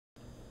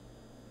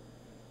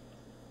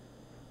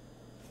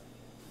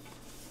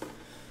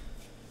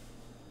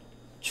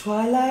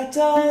Twilight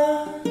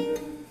dawns,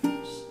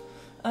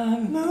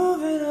 I'm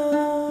moving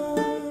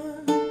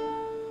on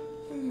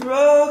from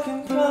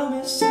broken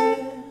promises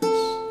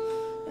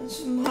and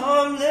some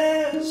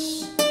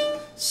harmless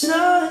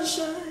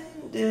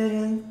sunshine.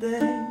 Didn't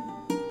think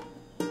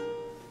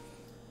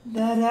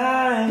that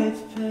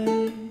I'd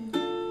pay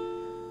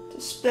to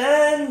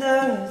spend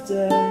a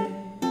day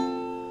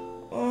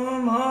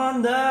warm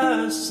on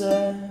the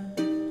sand.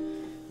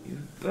 You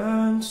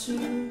burned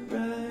too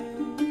bright,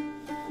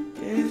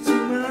 gave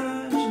too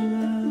much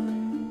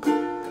love,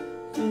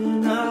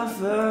 didn't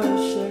offer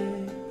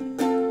shade,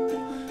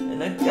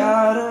 and I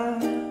got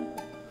a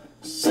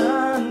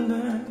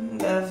sunburn,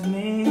 left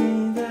me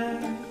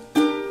there,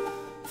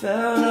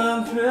 felt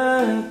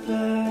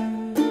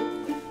unprepared,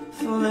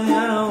 fully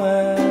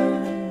unaware,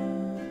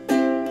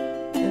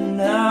 and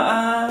now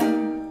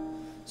I'm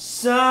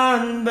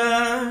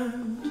sunburned.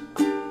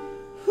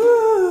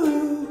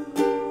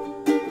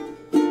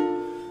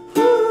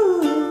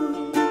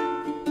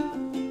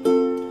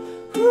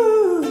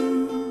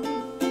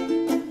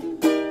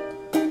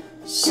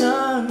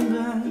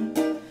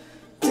 Sunburn,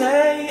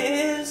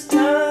 day is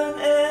done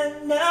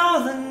and now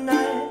the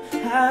night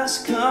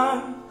has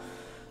come.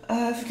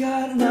 I've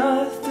got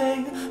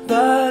nothing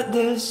but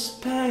this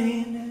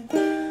pain,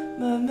 and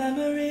my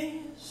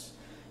memories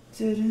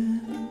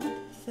didn't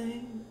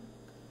think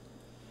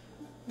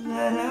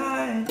that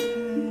I'd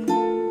pay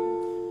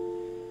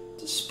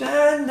to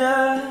spend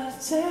a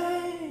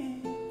day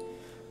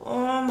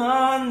warm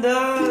on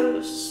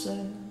the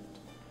sand.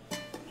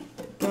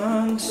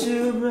 Burned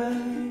too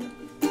bright,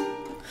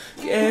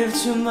 gave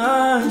too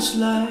much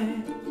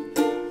light,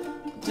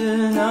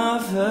 didn't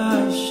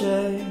offer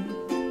shade,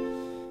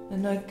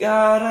 and I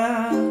got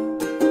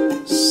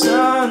a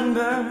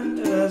sunburned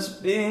as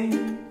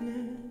being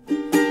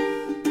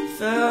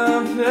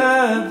felt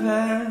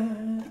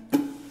prepared,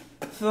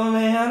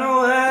 fully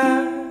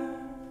unaware,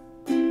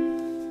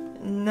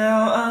 and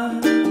now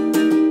I'm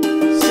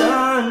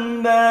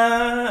sunburned.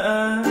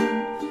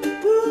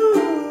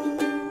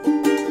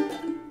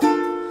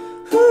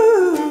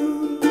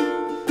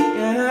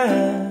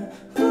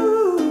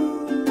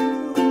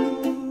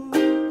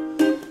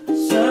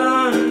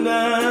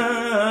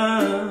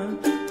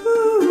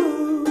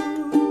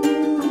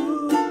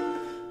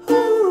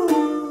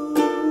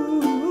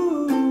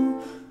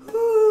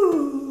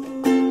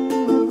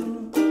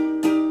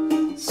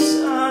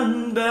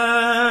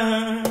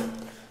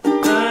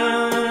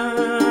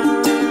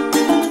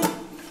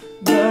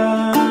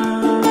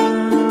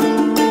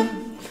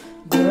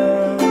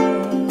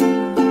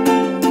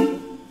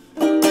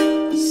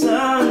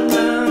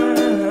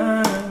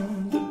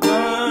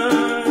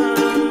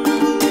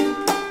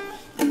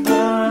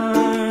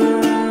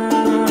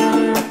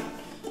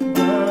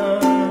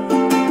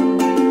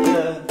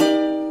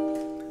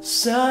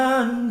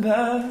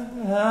 Sunburn.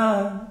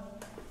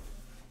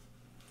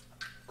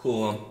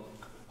 Cool.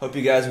 Hope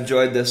you guys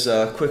enjoyed this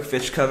quick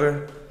Fytch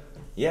cover.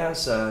 Yeah,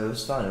 it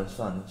was fun. It was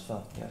fun.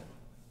 Yeah.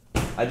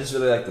 I just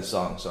really like the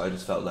song, so I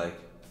just felt like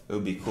it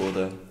would be cool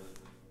to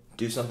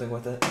do something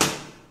with it.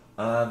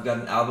 I've got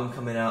an album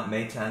coming out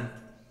May 10th.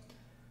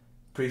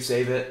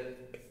 Pre-save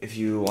it if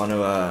you want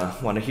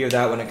to hear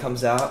that when it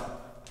comes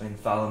out, and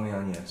follow me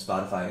on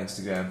Spotify,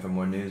 Instagram for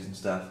more news and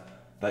stuff.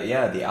 But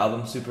yeah, the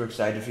album's super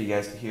excited for you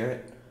guys to hear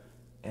it.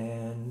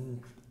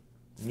 And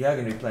yeah, I'm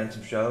gonna be playing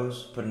some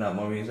shows, putting out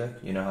more music.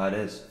 You know how it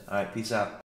is. Alright, peace out.